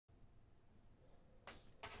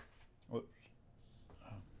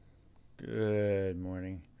Good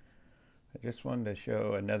morning. I just wanted to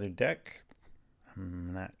show another deck.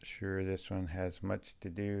 I'm not sure this one has much to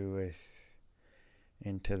do with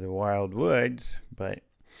Into the Wild Woods, but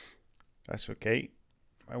that's okay.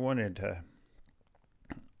 I wanted to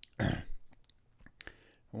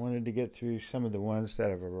get through some of the ones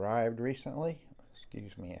that have arrived recently.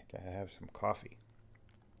 Excuse me, I gotta have some coffee.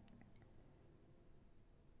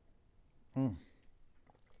 I'm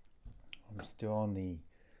still on the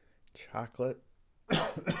chocolate.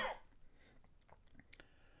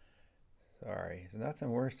 Sorry, there's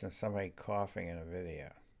nothing worse than somebody coughing in a video.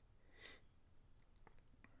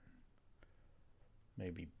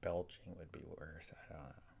 Maybe belching would be worse. I don't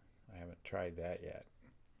know. I haven't tried that yet.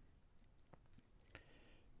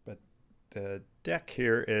 But the deck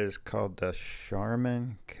here is called the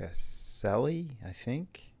Sharman-Caselli, I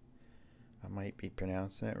think. I might be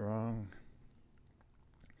pronouncing it wrong.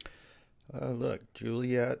 Look,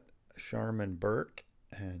 Juliet Sharman Burke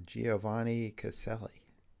and Giovanni Caselli.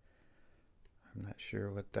 I'm not sure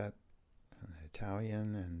what that, an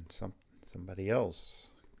Italian and somebody else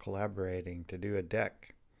collaborating to do a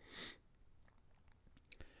deck.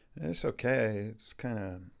 It's okay. It's kind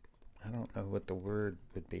of, I don't know what the word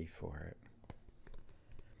would be for it.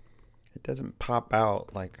 It doesn't pop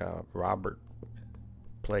out like a Robert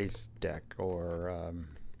Place deck or a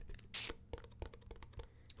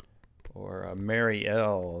Mary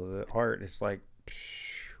L. The art is like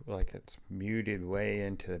it's muted way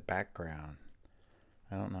into the background.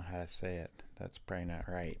 I don't know how to say it. That's probably not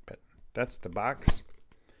right, but that's the box.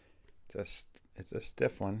 It's a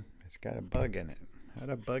stiff one. It's got a bug in it. How'd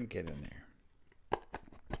a bug get in there?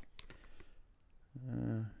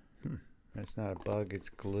 It's not a bug, it's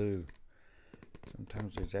glue.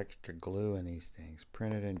 Sometimes there's extra glue in these things.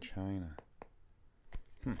 Printed in China.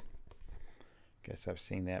 Guess I've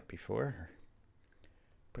seen that before.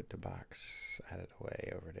 Put the box out of the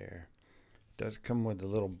way over there. It does come with a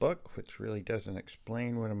little book, which really doesn't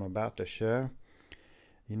explain what I'm about to show.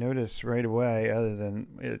 You notice right away, other than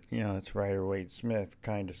it, it's Rider-Waite-Smith,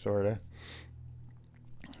 kind of, sort of.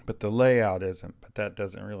 But the layout isn't, but that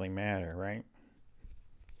doesn't really matter, right?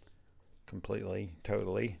 Completely,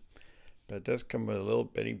 totally. But it does come with a little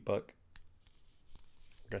bitty book.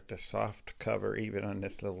 Got the soft cover even on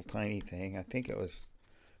this little tiny thing. I think it was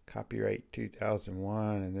copyright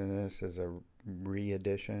 2001, and then this is a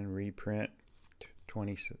reedition, reprint,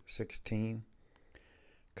 2016.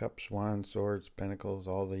 Cups, wands, swords, pentacles,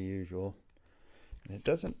 all the usual. And it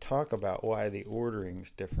doesn't talk about why the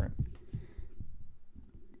ordering's different.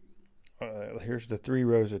 Here's the 3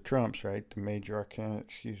 rows of trumps, right? The major arcana,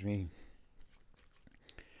 excuse me.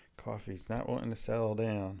 Coffee's not wanting to settle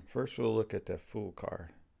down. First we'll look at the Fool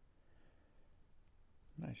card.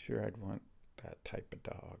 I'm not sure I'd want that type of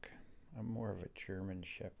dog. I'm more of a German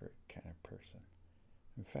Shepherd kind of person.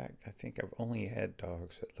 In fact, I think I've only had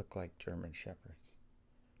dogs that look like German Shepherds.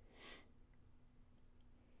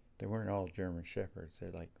 They weren't all German Shepherds.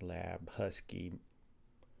 They're like Lab, Husky,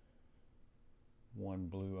 one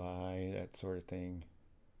blue eye, that sort of thing.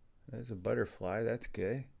 There's a butterfly. That's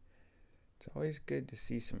good. It's always good to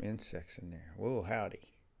see some insects in there. Whoa,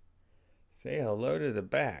 howdy. Say hello to the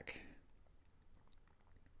back.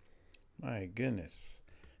 My goodness.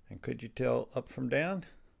 And could you tell up from down?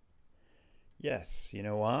 Yes. You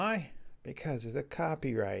know why? Because of the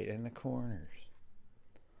copyright in the corners.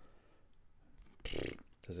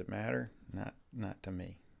 Does it matter? Not to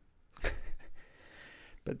me.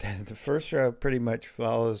 But the first row pretty much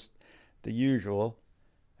follows the usual.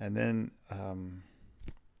 And then, and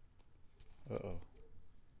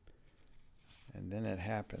then it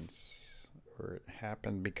happens. Or it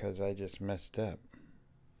happened because I just messed up.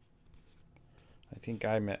 I think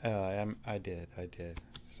I did.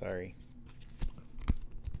 Sorry.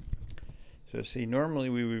 So see, normally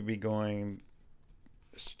we would be going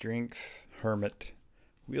Strength, Hermit,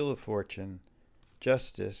 Wheel of Fortune,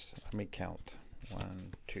 Justice. Let me count.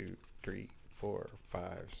 1, 2, 3, 4,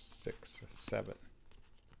 5, 6, 7.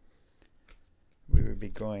 We would be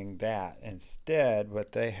going that. Instead,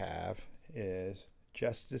 what they have is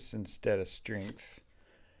Justice instead of Strength,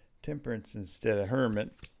 Temperance instead of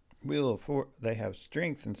Hermit, they have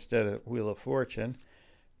Strength instead of Wheel of Fortune.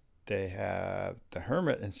 They have the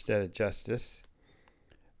Hermit instead of Justice.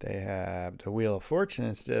 They have the Wheel of Fortune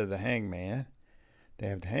instead of the Hangman. They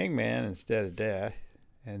have the Hangman instead of Death.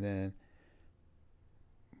 And then,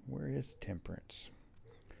 where is Temperance?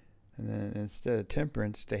 And then instead of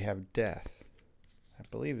Temperance, they have Death. I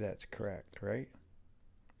believe that's correct, right?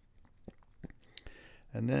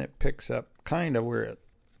 And then it picks up kind of where it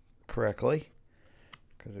correctly,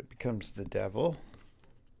 because it becomes the Devil.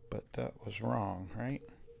 But that was wrong, right?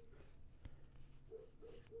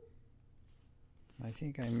 I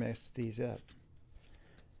think I messed these up.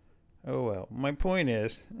 Oh well. My point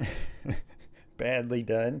is, badly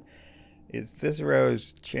done, is this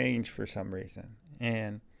row's changed for some reason.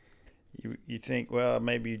 And you think, well,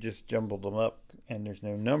 maybe you just jumbled them up and there's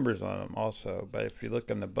no numbers on them also. But if you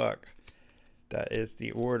look in the book, that is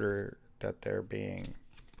the order that they're being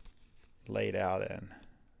laid out in.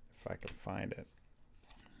 If I can find it.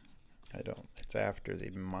 I don't. It's after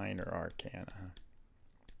the minor arcana.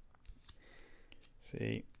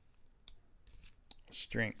 See?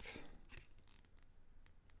 Strength.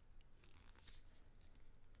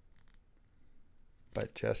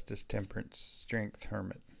 But justice, temperance, strength,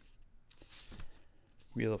 hermit.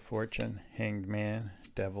 Wheel of Fortune, Hanged Man,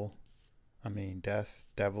 Devil. Death,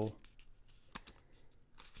 Devil.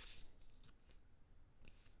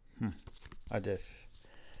 I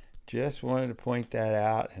just wanted to point that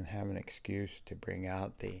out and have an excuse to bring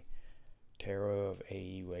out the Tarot of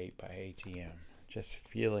A.E. Waite by AGM. Just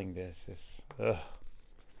feeling this is, ugh.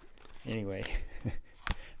 Anyway,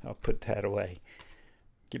 I'll put that away.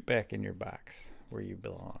 Get back in your box where you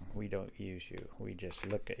belong. We don't use you. We just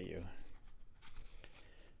look at you.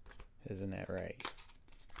 Isn't that right?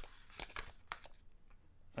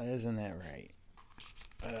 Isn't that right?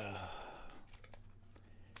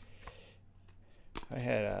 I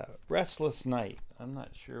had a restless night. I'm not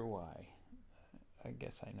sure why. I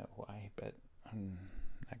guess I know why, but I'm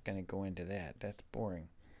not going to go into that. That's boring.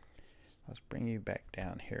 Let's bring you back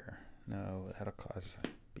down here. No, that'll cause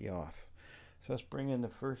be off. So let's bring in the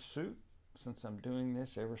first suit, since I'm doing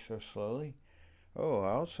this ever so slowly. Oh,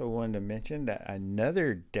 I also wanted to mention that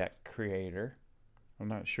another deck creator, I'm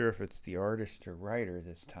not sure if it's the artist or writer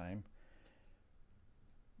this time,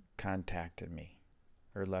 contacted me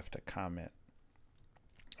or left a comment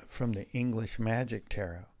from the English Magic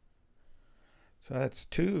Tarot. So that's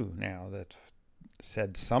two now that's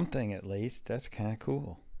said something at least. That's kind of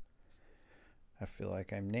cool. I feel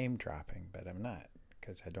like I'm name dropping, but I'm not,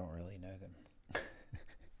 because I don't really know them.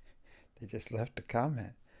 They just left a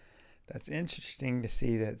comment. That's interesting to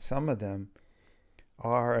see that some of them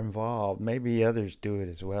are involved. Maybe others do it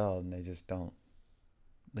as well, and they just don't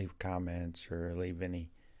leave comments or leave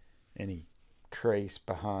any trace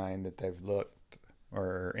behind that they've looked or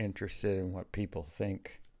are interested in what people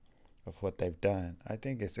think of what they've done. I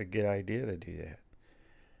think it's a good idea to do that.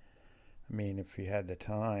 I mean, if you had the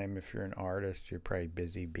time, if you're an artist, you're probably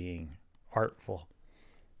busy being artful.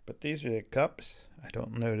 But these are the cups. I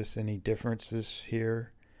don't notice any differences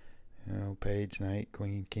here. You know, page, knight,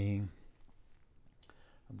 queen, king.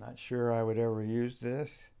 I'm not sure I would ever use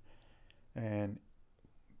this. And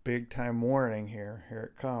big time warning here. Here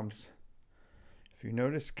it comes. If you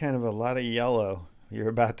notice kind of a lot of yellow, you're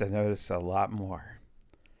about to notice a lot more.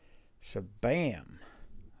 So bam.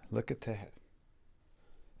 Look at that.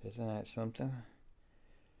 Isn't that something?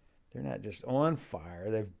 They're not just on fire.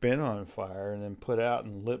 They've been on fire and then put out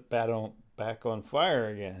and lit back on fire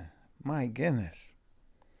again. My goodness.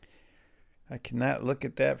 I cannot look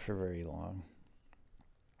at that for very long.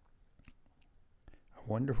 I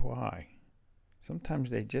wonder why. Sometimes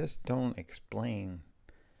they just don't explain.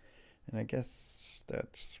 And I guess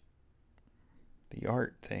that's the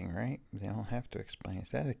art thing, right? They don't have to explain.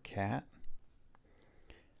 Is that a cat?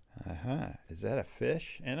 Is that a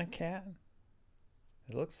fish and a cat?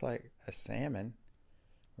 It looks like a salmon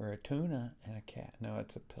or a tuna and a cat. No,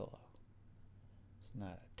 it's a pillow. It's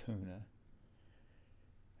not a tuna.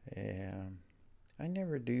 I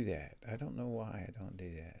never do that. I don't know why I don't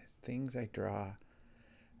do that. Things I draw.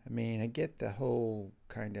 I mean, I get the whole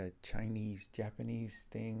kind of Chinese, Japanese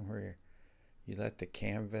thing where you let the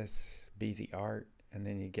canvas be the art and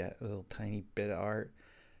then you get a little tiny bit of art.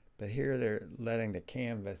 But here they're letting the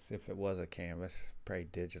canvas, if it was a canvas, probably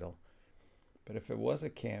digital. But if it was a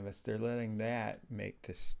canvas, they're letting that make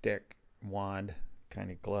the stick wand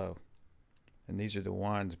kind of glow. And these are the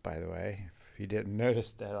wands, by the way, if you didn't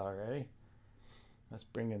notice that already. Let's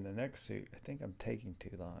bring in the next suit. I think I'm taking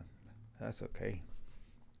too long. That's okay.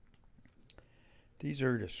 These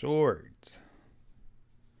are the swords.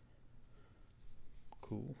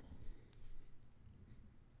 Cool.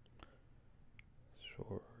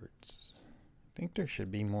 Swords. I think there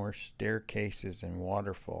should be more staircases and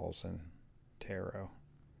waterfalls in tarot.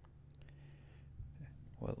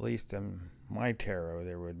 Well, at least in my tarot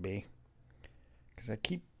there would be. Because I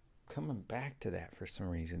keep coming back to that for some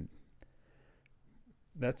reason.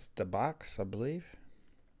 That's the box, I believe.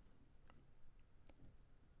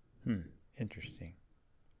 Interesting.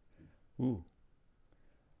 Ooh.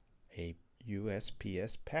 A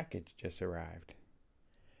USPS package just arrived.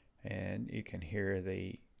 And you can hear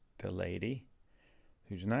the lady,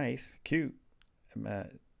 who's nice, cute,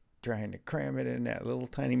 trying to cram it in that little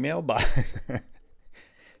tiny mailbox.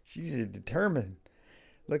 She's determined.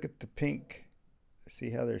 Look at the pink.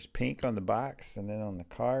 See how there's pink on the box and then on the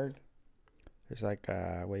card? There's like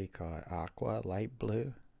a, what do you call it? Aqua, light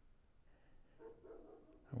blue.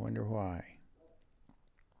 I wonder why.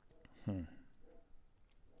 In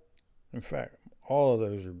fact, all of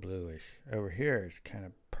those are bluish. Over here is kind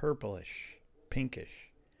of purplish,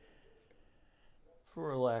 pinkish.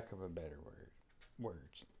 For lack of a better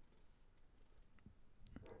words.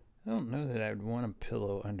 I don't know that I would want a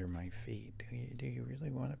pillow under my feet. Do you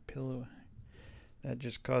really want a pillow? That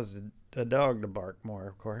just caused the dog to bark more,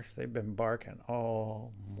 of course. They've been barking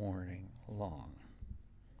all morning long.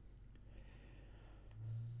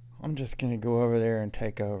 I'm just going to go over there and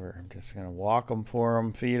take over. I'm just going to walk them for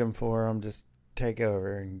them, feed them for them, just take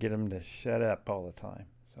over and get them to shut up all the time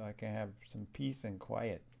so I can have some peace and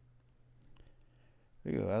quiet.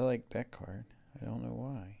 Ooh, I like that card. I don't know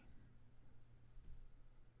why.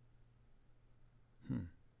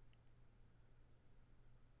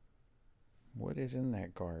 What is in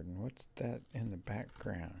that garden? What's that in the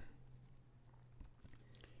background?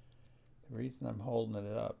 The reason I'm holding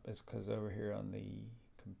it up is because over here on the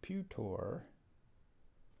computer,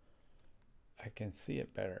 I can see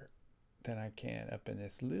it better than I can up in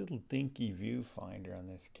this little dinky viewfinder on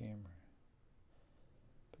this camera.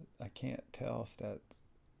 But I can't tell if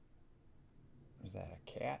is that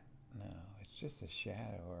a cat? No, it's just a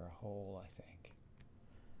shadow or a hole, I think.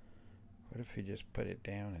 What if you just put it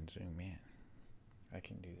down and zoom in? I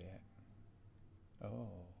can do that.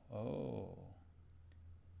 Oh.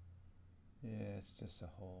 Yeah, it's just a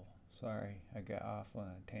hole. Sorry, I got off on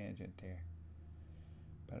a tangent there.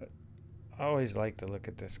 But I always like to look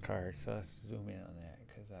at this card, so let's zoom in on that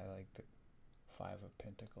because I like the Five of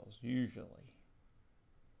Pentacles, usually.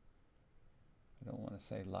 I don't want to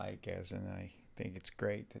say like as in I think it's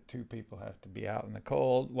great that two people have to be out in the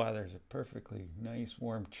cold while there's a perfectly nice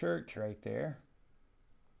warm church right there.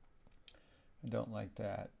 I don't like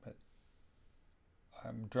that, but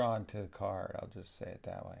I'm drawn to the card. I'll just say it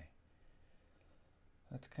that way.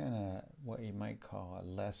 That's kind of what you might call a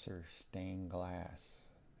lesser stained glass.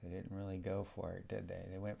 They didn't really go for it, did they?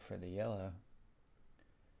 They went for the yellow.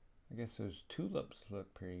 I guess those tulips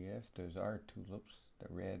look pretty good. If those are tulips,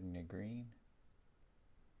 the red and the green.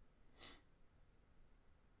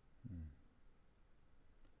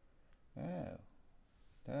 Oh,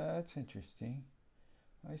 that's interesting.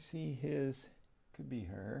 I see his, could be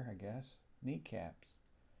her, I guess, kneecaps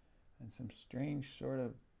and some strange sort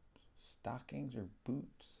of stockings or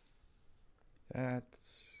boots. That's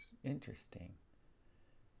interesting.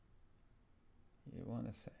 You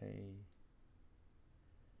want to say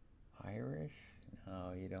Irish?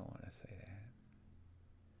 No, you don't want to say that.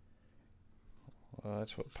 Well,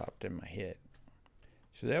 that's what popped in my head.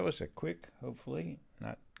 So that was a quick, hopefully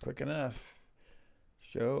not quick enough,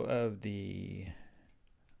 show of the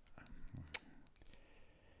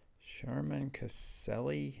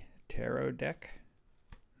Sharman-Caselli tarot deck.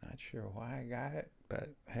 Not sure why I got it, but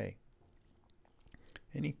hey,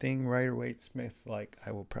 anything Rider-Waite-Smith like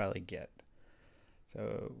I will probably get.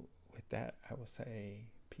 So with that, I will say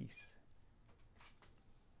peace.